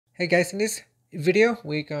Hey guys, in this video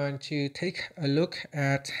we're going to take a look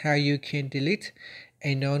at how you can delete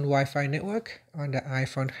a known Wi-Fi network on the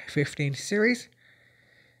iPhone 15 series.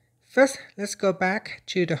 First, let's go back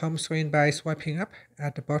to the home screen by swiping up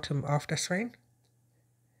at the bottom of the screen.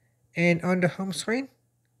 And on the home screen,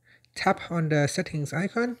 tap on the settings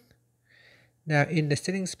icon. Now in the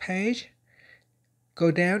settings page,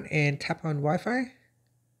 go down and tap on Wi-Fi.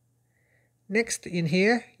 Next in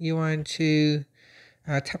here, you want to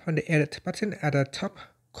tap on the edit button at the top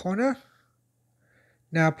corner.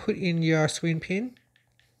 Now put in your screen pin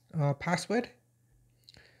or password.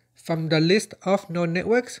 From the list of known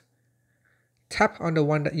networks, tap on the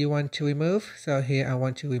one that you want to remove. So here I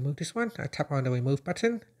want to remove this one. I tap on the remove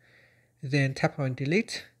button, then tap on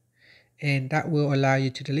delete, and that will allow you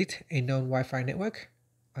to delete a known Wi-Fi network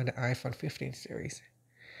on the iPhone 15 series.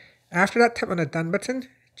 After that, tap on the done button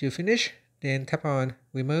to finish, then tap on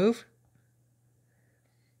remove.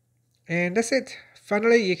 And that's it.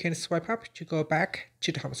 Finally, you can swipe up to go back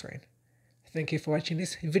to the home screen. Thank you for watching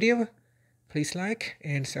this video. Please like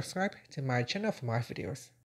and subscribe to my channel for more videos.